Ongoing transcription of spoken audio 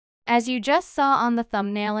As you just saw on the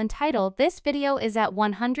thumbnail and title, this video is at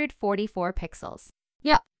 144 pixels.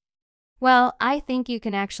 Yep. Well, I think you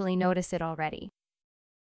can actually notice it already.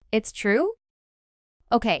 It's true?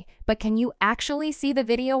 Okay, but can you actually see the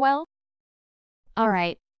video well?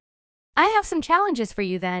 Alright. I have some challenges for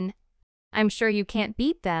you then. I'm sure you can't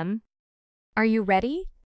beat them. Are you ready?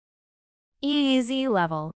 Easy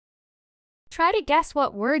level. Try to guess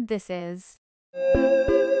what word this is.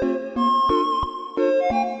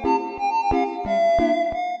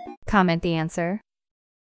 Comment the answer.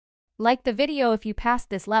 Like the video if you passed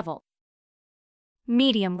this level.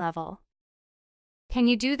 Medium level. Can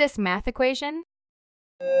you do this math equation?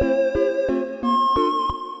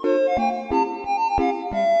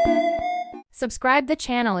 Subscribe the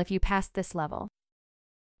channel if you passed this level.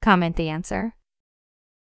 Comment the answer.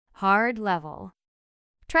 Hard level.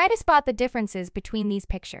 Try to spot the differences between these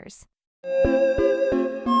pictures.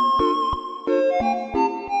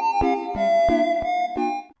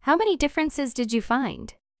 How many differences did you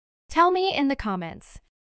find? Tell me in the comments.